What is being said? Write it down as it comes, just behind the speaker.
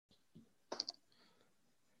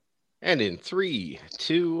And in three,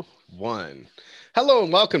 two, one. Hello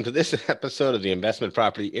and welcome to this episode of the Investment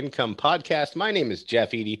Property Income Podcast. My name is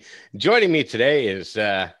Jeff Eady. Joining me today is,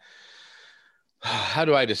 how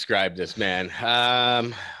do I describe this man?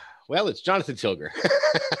 Well, it's Jonathan Tilger.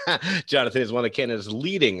 Jonathan is one of Canada's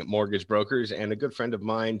leading mortgage brokers and a good friend of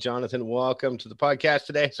mine. Jonathan, welcome to the podcast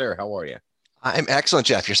today. Sir, how are you? I'm excellent,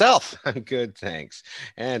 Jeff. Yourself? I'm good, thanks.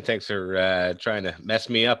 And thanks for trying to mess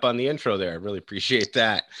me up on the intro there. I really appreciate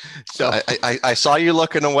that. So I saw you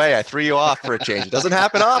looking away. I threw you off for a change. It doesn't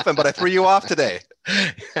happen often, but I threw you off today.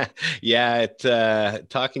 Yeah,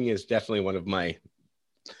 talking is definitely one of my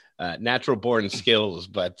natural born skills,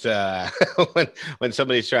 but when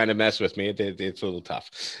somebody's trying to mess with me, it's a little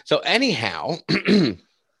tough. So anyhow,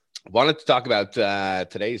 wanted to talk about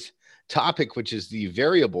today's topic, which is the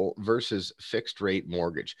variable versus fixed rate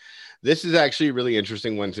mortgage. This is actually a really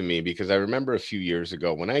interesting one to me because I remember a few years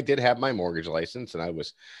ago when I did have my mortgage license and I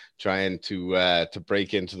was trying to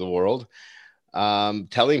break into the world,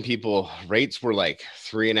 telling people rates were like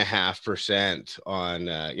 3.5%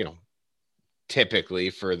 on typically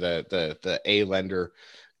for the A lender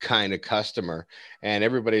kind of customer, and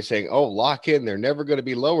everybody's saying, oh, lock in, they're never going to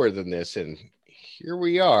be lower than this, and here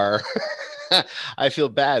we are. I feel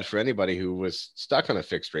bad for anybody who was stuck on a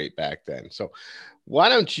fixed rate back then. So why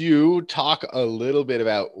don't you talk a little bit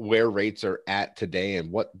about where rates are at today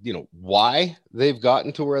and why they've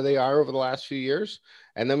gotten to where they are over the last few years?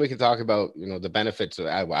 And then we can talk about, the benefits.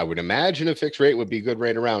 I would imagine a fixed rate would be good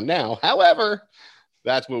right around now. However,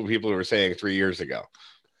 that's what people were saying 3 years ago.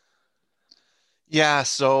 Yeah.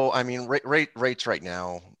 So, I mean, rates right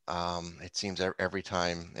now, it seems every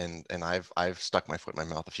time, and I've stuck my foot in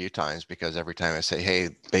my mouth a few times because every time I say, hey,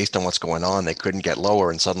 based on what's going on, they couldn't get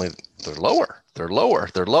lower, and suddenly they're lower, they're lower,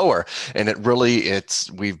 they're lower. And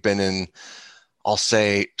we've been in, I'll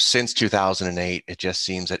say since 2008, it just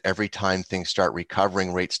seems that every time things start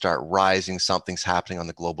recovering, rates start rising, something's happening on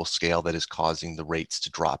the global scale that is causing the rates to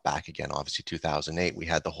drop back again. Obviously, 2008, we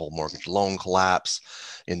had the whole mortgage loan collapse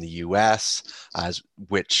in the US, as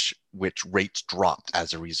which rates dropped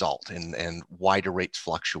as a result. And why do rates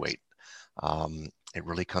fluctuate? It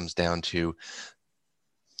really comes down to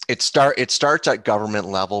it starts at government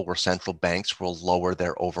level where central banks will lower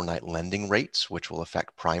their overnight lending rates, which will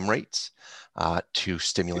affect prime rates to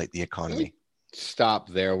stimulate the economy. Stop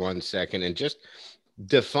there 1 second and just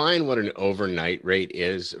define what an overnight rate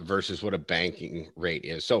is versus what a banking rate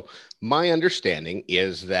is. So my understanding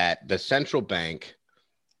is that the central bank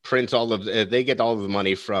prints they get all of the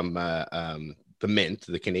money from the mint,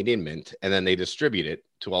 the Canadian Mint, and then they distribute it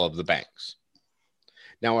to all of the banks.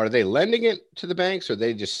 Now, are they lending it to the banks or are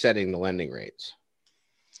they just setting the lending rates?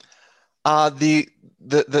 The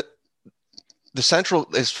central,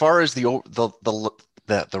 as far as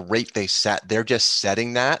the rate they set, they're just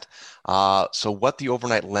setting that. So what the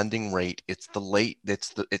overnight lending rate, it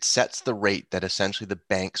sets the rate that essentially the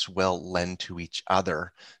banks will lend to each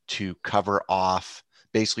other to cover off,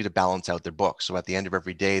 basically to balance out their books. So at the end of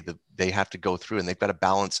every day, they have to go through and they've got to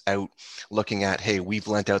balance out looking at, hey, we've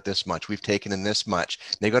lent out this much, we've taken in this much.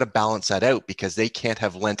 They've got to balance that out because they can't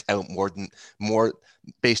have lent out more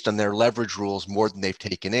based on their leverage rules, more than they've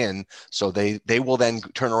taken in. So they will then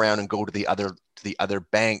turn around and go to the other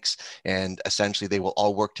banks, and essentially they will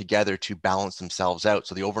all work together to balance themselves out.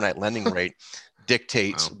 So the overnight lending rate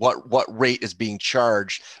dictates what rate is being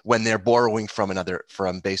charged when they're borrowing from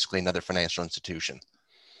basically another financial institution.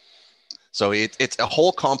 So it's a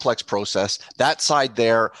whole complex process. That side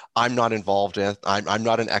there, I'm not involved in. I'm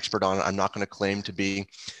not an expert on it. I'm not going to claim to be,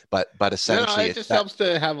 but essentially, it just helps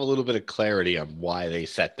to have a little bit of clarity on why they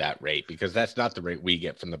set that rate, because that's not the rate we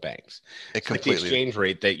get from the banks. It's like the exchange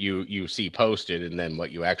rate that you see posted, and then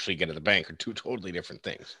what you actually get at the bank are two totally different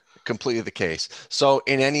things. Completely the case. So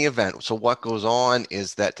in any event, so what goes on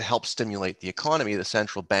is that to help stimulate the economy, the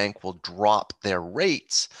central bank will drop their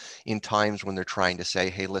rates in times when they're trying to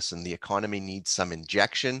say, hey, listen, the economy needs some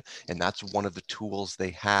injection. And that's one of the tools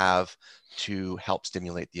they have to help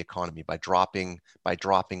stimulate the economy by dropping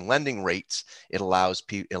lending rates. It allows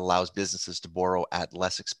businesses to borrow at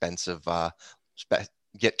less expensive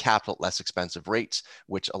get capital at less expensive rates,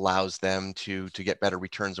 which allows them to get better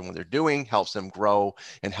returns on what they're doing, helps them grow,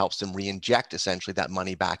 and helps them re-inject essentially that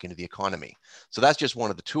money back into the economy. So that's just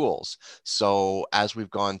one of the tools. So as we've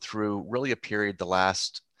gone through really a period the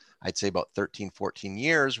last, I'd say about 13, 14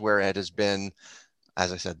 years, where it has been,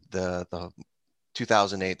 as I said, the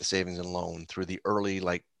 2008, the savings and loan, through the early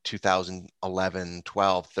 2011,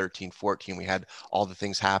 12, 13, 14, we had all the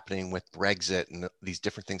things happening with Brexit and these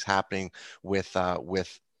different things happening with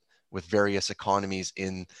various economies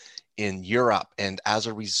in in Europe. And as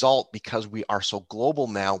a result, because we are so global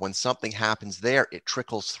now, when something happens there, it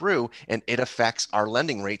trickles through and it affects our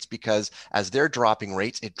lending rates, because as they're dropping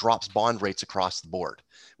rates, it drops bond rates across the board,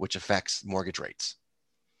 which affects mortgage rates.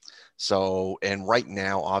 So, and right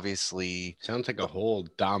now, obviously, sounds like a whole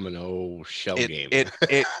domino shell game.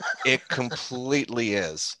 It completely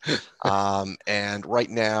is. And right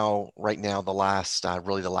now, the last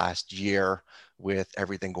really the last year, with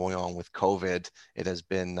everything going on with COVID, it has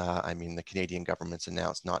been. I mean, the Canadian government's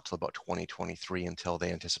announced not till about 2023 until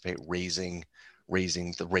they anticipate raising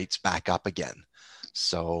the rates back up again.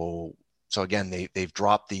 So again, they've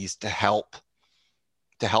dropped these to help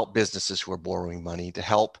businesses who are borrowing money, to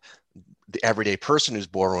help the everyday person who's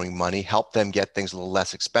borrowing money, help them get things a little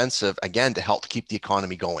less expensive, again, to help keep the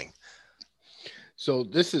economy going. So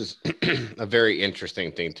this is a very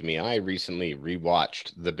interesting thing to me. I recently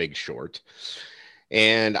rewatched The Big Short,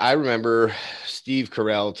 and I remember Steve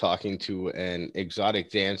Carell talking to an exotic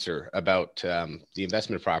dancer about the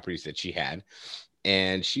investment properties that she had,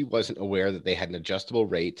 and she wasn't aware that they had an adjustable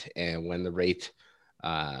rate, and when the rate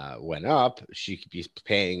went up, she could be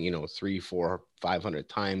paying, 3, 4, 500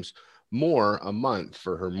 times more a month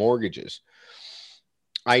for her mortgages.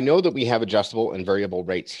 I know that we have adjustable and variable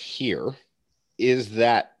rates here. Is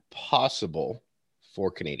that possible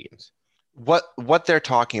for Canadians? What they're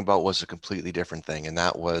talking about was a completely different thing, and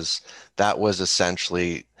that was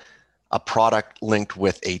essentially a product linked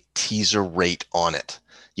with a teaser rate on it.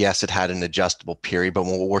 Yes, it had an adjustable period, but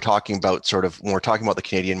when we're talking about when we're talking about the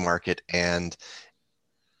Canadian market and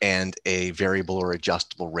a variable or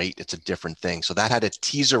adjustable rate, it's a different thing. So that had a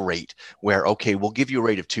teaser rate where, okay, we'll give you a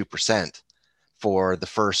rate of 2% for the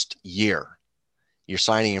first year. You're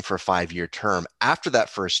signing in for a 5-year term. After that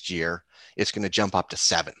first year, it's going to jump up to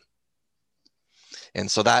 7. And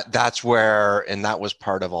so that's where, and that was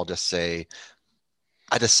part of, I'll just say,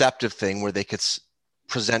 a deceptive thing where they could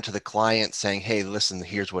present to the client saying, hey, listen,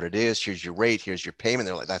 here's what it is. Here's your rate. Here's your payment.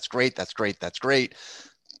 They're like, that's great. That's great. That's great.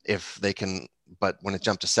 If they can, but when it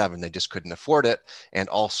jumped to 7, they just couldn't afford it. And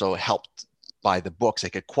also helped by the books, they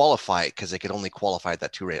could qualify it because they could only qualify at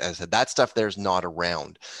that 2 rate. As I said, that stuff there's not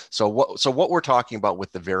around. So what we're talking about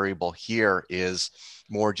with the variable here is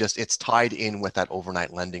more just, it's tied in with that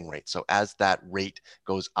overnight lending rate. So as that rate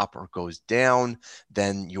goes up or goes down,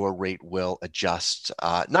 then your rate will adjust,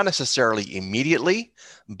 not necessarily immediately,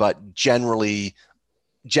 but generally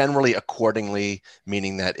accordingly,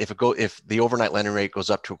 meaning that if the overnight lending rate goes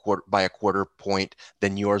up to a quarter point,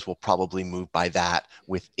 then yours will probably move by that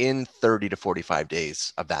within 30 to 45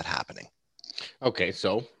 days of that happening. Okay,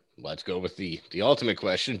 so let's go with the ultimate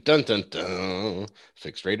question. Dun dun dun.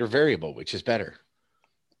 Fixed rate or variable, which is better?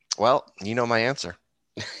 Well, you know my answer.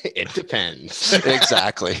 It depends.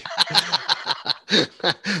 Exactly.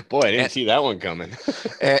 Boy, I didn't see that one coming.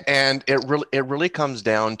 And it really comes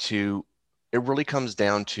down to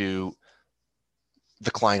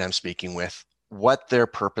the client I'm speaking with, what their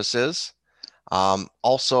purpose is.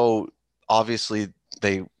 Also, obviously,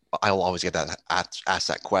 I'll always get that ask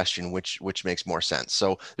that question, which makes more sense.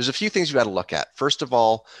 So there's a few things you got to look at. First of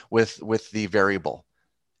all, with the variable.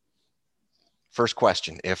 First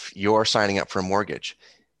question: if you're signing up for a mortgage,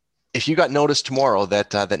 if you got notice tomorrow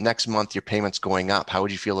that next month your payment's going up, how would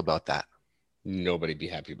you feel about that? Nobody'd be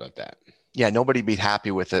happy about that. Yeah, nobody'd be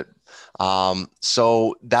happy with it.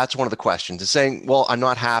 So that's one of the questions. Is saying, well, I'm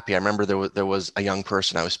not happy. I remember there was a young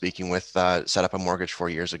person I was speaking with, set up a mortgage 4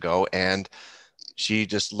 years ago, and she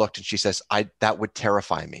just looked and she says, that would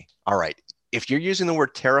terrify me. All right. If you're using the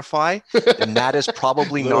word terrify, then that is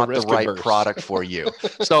probably not the right product for you.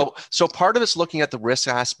 So part of it's looking at the risk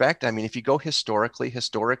aspect. I mean, if you go historically,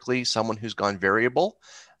 someone who's gone variable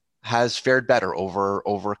has fared better over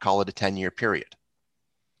call it a 10-year period.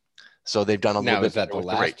 So they've done a little bit. Now, is that the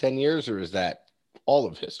last 10 years or is that all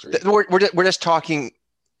of history? We're just talking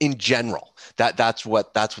in general. That's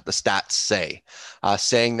what the stats say,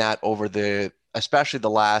 saying that over especially the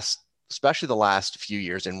last few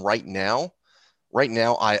years. And right now,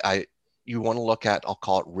 you want to look at, I'll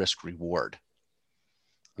call it risk reward.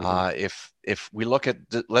 Mm-hmm. If we look at,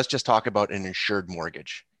 let's just talk about an insured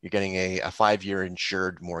mortgage. You're getting a 5-year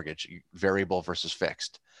insured mortgage, variable versus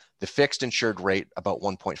fixed. The fixed insured rate about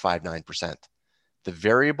 1.59%. The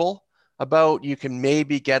variable, you can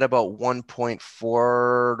maybe get about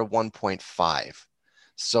 1.4 to 1.5.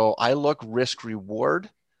 So I look risk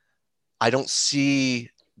reward. I don't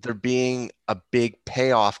see there being a big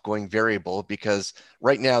payoff going variable, because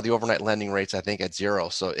right now the overnight lending rate's I think at 0,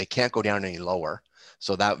 so it can't go down any lower.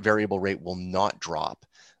 So that variable rate will not drop.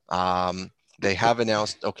 They have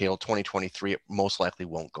announced, okay, well, 2023, it most likely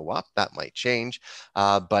won't go up. That might change,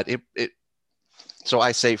 but So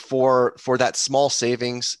I say for that small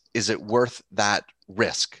savings, is it worth that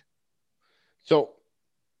risk? So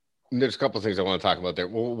there's a couple of things I want to talk about there.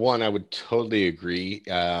 Well, one, I would totally agree,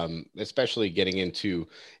 especially getting into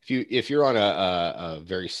if you're on a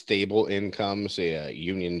very stable income, say a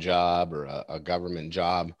union job or a government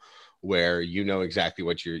job, where you know exactly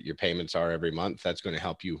what your payments are every month. That's going to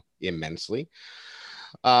help you immensely.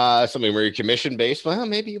 Something where you're commission based, well,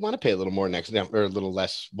 maybe you want to pay a little more next or a little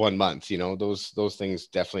less one month. You know, those things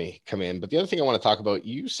definitely come in. But the other thing I want to talk about,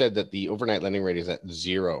 you said that the overnight lending rate is at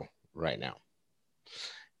 0 right now,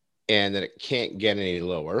 and that it can't get any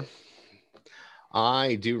lower.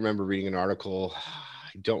 I do remember reading an article.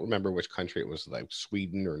 I don't remember which country it was, like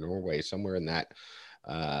Sweden or Norway, somewhere in that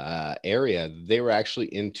area. They were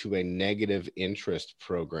actually into a negative interest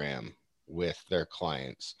program with their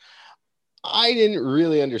clients. I didn't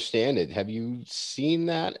really understand it. Have you seen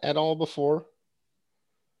that at all before?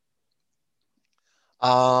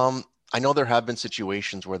 I know there have been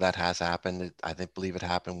situations where that has happened. I believe it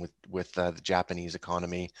happened with the Japanese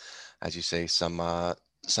economy, as you say. Some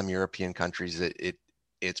European countries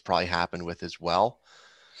it's probably happened with as well.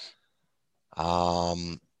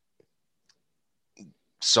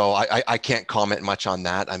 So I can't comment much on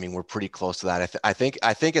that. I mean, we're pretty close to that. I think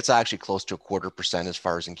it's actually close to 0.25% as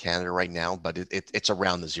far as in Canada right now, but it's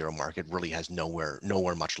around the 0 mark. It really has nowhere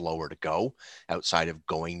much lower to go outside of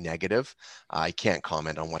going negative. I can't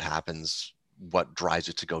comment on what drives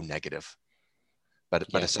it to go negative. But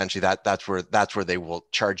essentially that's where they will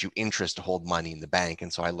charge you interest to hold money in the bank.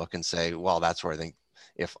 And so I look and say, well, that's where I think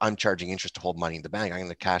if I'm charging interest to hold money in the bank, I'm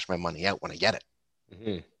going to cash my money out when I get it.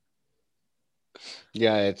 Mm-hmm.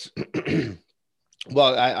 Yeah, it's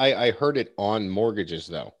well, I heard it on mortgages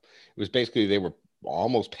though. It was basically they were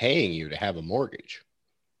almost paying you to have a mortgage.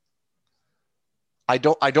 I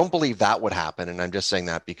don't believe that would happen, and I'm just saying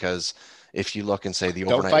that because if you look and say the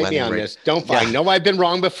overnight Don't fight me lending on rate, this. Don't fight. I know I've been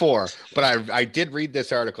wrong before, but I did read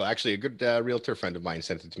this article. Actually, a good realtor friend of mine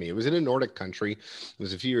sent it to me. It was in a Nordic country. It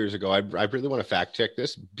was a few years ago. I really want to fact check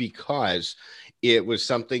this because it was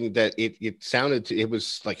something that it sounded to, it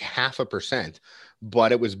was like 0.5%,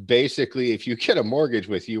 but it was basically if you get a mortgage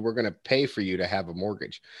with you, we're going to pay for you to have a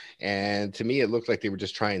mortgage. And to me, it looked like they were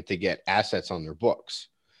just trying to get assets on their books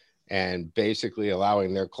and basically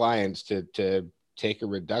allowing their clients to take a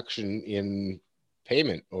reduction in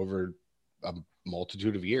payment over a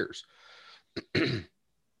multitude of years.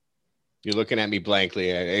 You're looking at me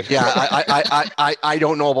blankly. Yeah, I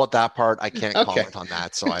don't know about that part. I can't comment on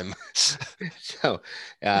that. So I'm so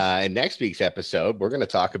in next week's episode, we're going to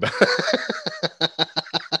talk about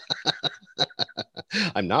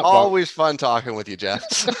I'm not always fun talking with you, Jeff.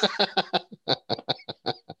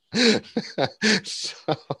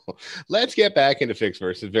 So let's get back into fixed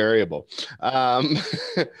versus variable.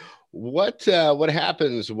 What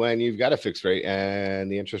happens when you've got a fixed rate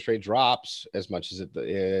and the interest rate drops as much as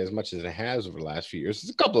it has over the last few years?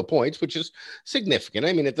 It's a couple of points, which is significant.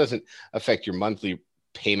 I mean, it doesn't affect your monthly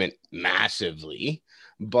payment massively,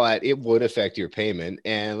 but it would affect your payment.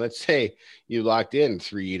 And let's say you locked in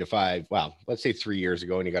 3 to 5, well, let's say 3 years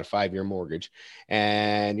ago, and you got a 5-year mortgage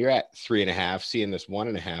and you're at 3.5, seeing this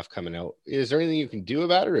 1.5 coming out. Is there anything you can do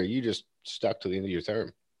about it, or are you just stuck to the end of your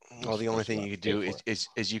term? Well, the only thing you could do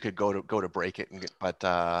is you could go to break it, but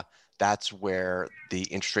that's where the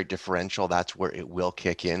interest rate differential, that's where it will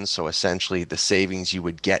kick in. So essentially the savings you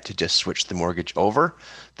would get to just switch the mortgage over,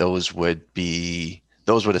 those would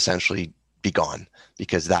essentially be gone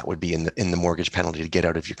because that would be in the mortgage penalty to get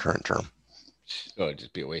out of your current term. So it'd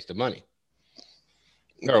just be a waste of money.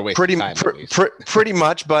 Or a waste pretty, of time, pretty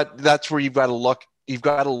much, but that's where you've got to look. You've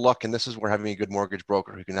got to look, and this is where having a good mortgage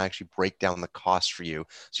broker who can actually break down the costs for you,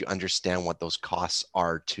 so you understand what those costs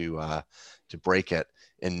are to break it,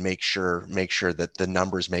 and make sure that the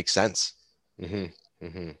numbers make sense. Mm-hmm.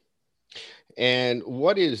 Mm-hmm. And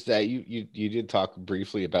what is that? You did talk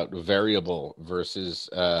briefly about variable versus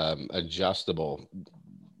adjustable.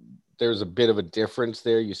 There's a bit of a difference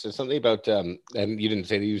there. You said something about, and you didn't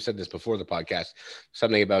say that, you said this before the podcast,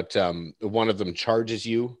 something about one of them charges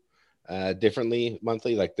you differently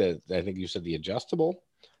monthly. Like I think you said the adjustable.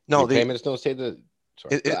 No, the payments don't say the.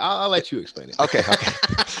 Sorry, I'll let you explain it. Okay.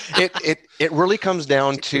 It really comes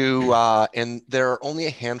down to, and there are only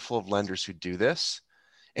a handful of lenders who do this.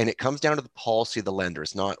 And it comes down to the policy of the lender.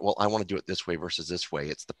 It's not, well, I want to do it this way versus this way.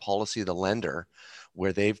 It's the policy of the lender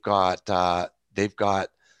where they've got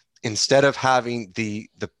instead of having the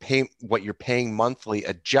pay what you're paying monthly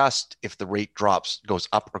adjust if the rate goes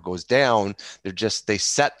up or goes down, they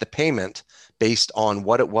set the payment based on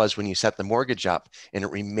what it was when you set the mortgage up, and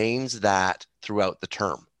it remains that throughout the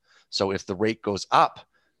term. So if the rate goes up,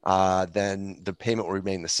 then the payment will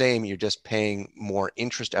remain the same. You're just paying more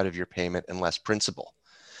interest out of your payment and less principal.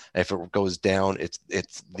 If it goes down, it's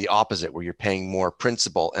the opposite, where you're paying more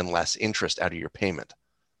principal and less interest out of your payment.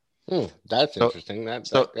 That's So, interesting.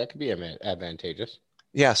 so That could be advantageous.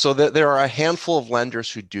 yeah, so there are a handful of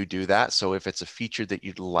lenders who do that. So if it's a feature that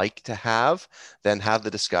you'd like to have, then have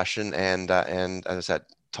the discussion and as I said,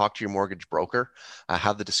 talk to your mortgage broker,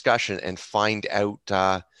 have the discussion and find out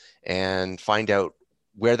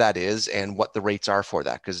where that is and what the rates are for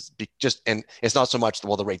that. Because and it's not so much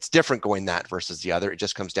well the rate's different going that versus the other. It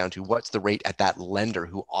just comes down to what's the rate at that lender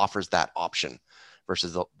who offers that option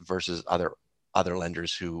versus other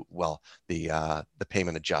lenders who the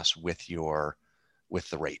payment adjusts with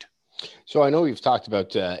the rate. So I know we've talked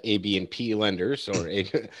about A, B, and P lenders, or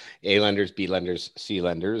A lenders, B lenders, C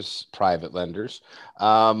lenders, private lenders.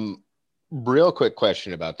 Real quick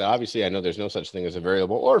question about that. Obviously, I know there's no such thing as a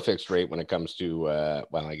variable or fixed rate when it comes to,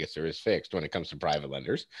 well, I guess there is fixed when it comes to private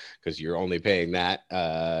lenders because you're only paying that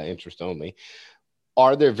interest only.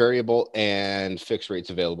 Are there variable and fixed rates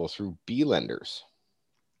available through B lenders?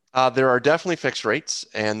 There are definitely fixed rates,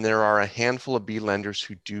 and there are a handful of B lenders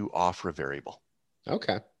who do offer a variable.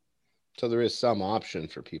 Okay. So there is some option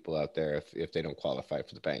for people out there if they don't qualify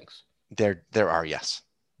for the banks. There are, yes.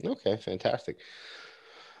 Okay, fantastic.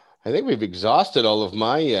 I think we've exhausted all of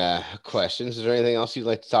my questions. Is there anything else you'd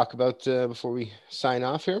like to talk about before we sign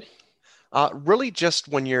off here? Really, just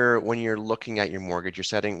when you're looking at your mortgage, you're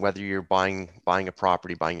setting whether you're buying a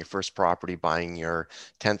property, buying your first property, buying your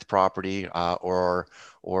 10th property, or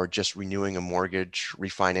just renewing a mortgage,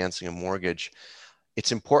 refinancing a mortgage.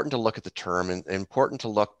 It's important to look at the term and important to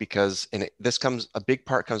look because a big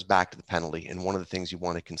part comes back to the penalty, and one of the things you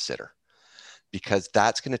want to consider, because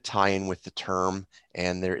that's going to tie in with the term.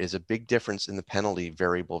 And there is a big difference in the penalty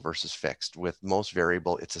variable versus fixed. With most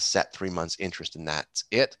variable, it's a set 3 months interest and that's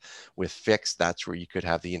it. With fixed, that's where you could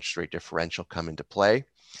have the interest rate differential come into play.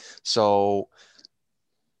 So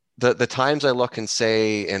the times I look and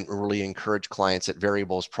say and really encourage clients that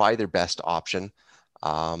variable is probably their best option.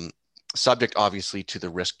 Subject obviously to the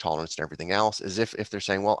risk tolerance and everything else, is if they're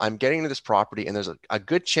saying, well, I'm getting into this property and there's a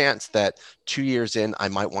good chance that 2 years in I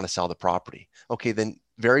might want to sell the property. Okay, then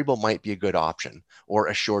variable might be a good option, or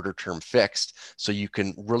a shorter term fixed, so you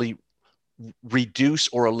can really reduce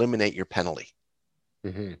or eliminate your penalty.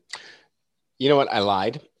 Mm-hmm. You know what? I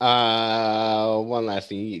lied. One last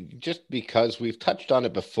thing, just because we've touched on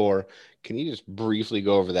it before, can you just briefly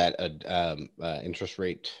go over that interest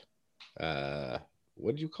rate?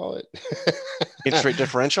 What did you call it? Interest rate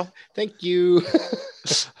differential. Thank you.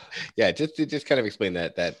 Yeah, just kind of explain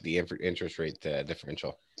that the interest rate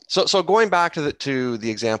differential. So going back to the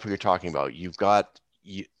example you're talking about, you've got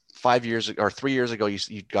 5 years or 3 years ago,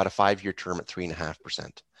 you got a 5-year term at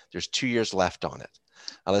 3.5%. There's 2 years left on it.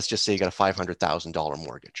 Let's just say you got a $500,000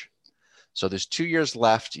 mortgage. So there's 2 years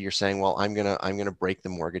left. You're saying, well, I'm gonna break the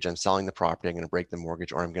mortgage. I'm selling the property. I'm gonna break the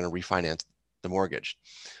mortgage, or I'm gonna refinance the mortgage.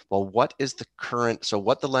 Well, what is the current? So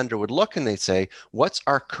what the lender would look and they'd say, what's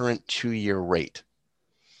our current 2-year rate?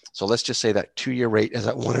 So let's just say that 2-year rate is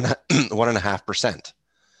at 1.5%.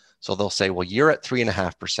 So they'll say, well, you're at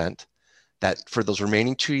 3.5%. That for those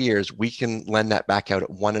remaining 2 years, we can lend that back out at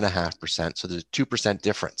 1.5%. So there's a 2%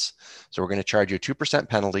 difference. So we're going to charge you a 2%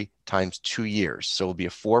 penalty times 2 years. So it'll be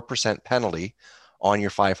a 4% penalty on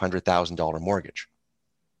your $500,000 mortgage.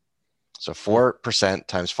 So 4%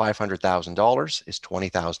 times $500,000 is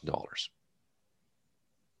 $20,000.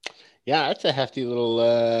 Yeah, that's a hefty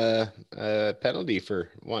little penalty for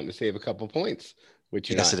wanting to save a couple points, which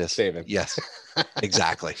you're Yes, not it is. saving. Yes,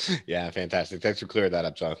 exactly. Yeah, fantastic. Thanks for clearing that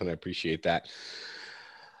up, Jonathan. I appreciate that.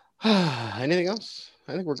 Anything else?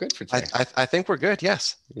 I think we're good for today. I think we're good.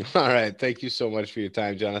 Yes. All right. Thank you so much for your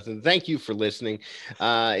time, Jonathan. Thank you for listening.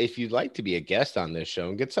 If you'd like to be a guest on this show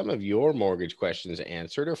and get some of your mortgage questions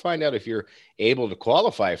answered, or find out if you're able to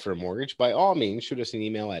qualify for a mortgage, by all means, shoot us an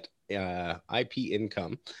email at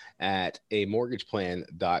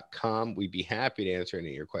ipincome@amortgageplan.com. We'd be happy to answer any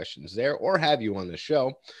of your questions there or have you on the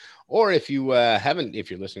show. Or if you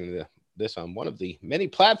if you're listening to this on one of the many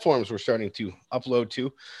platforms we're starting to upload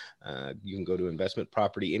to, you can go to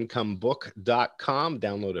investmentpropertyincomebook.com,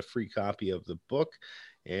 download a free copy of the book.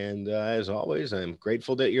 And as always, I'm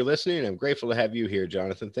grateful that you're listening. I'm grateful to have you here,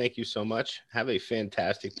 Jonathan. Thank you so much. Have a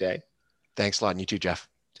fantastic day. Thanks a lot. And you too, Jeff.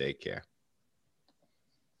 Take care.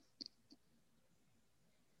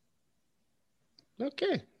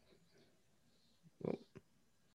 Okay.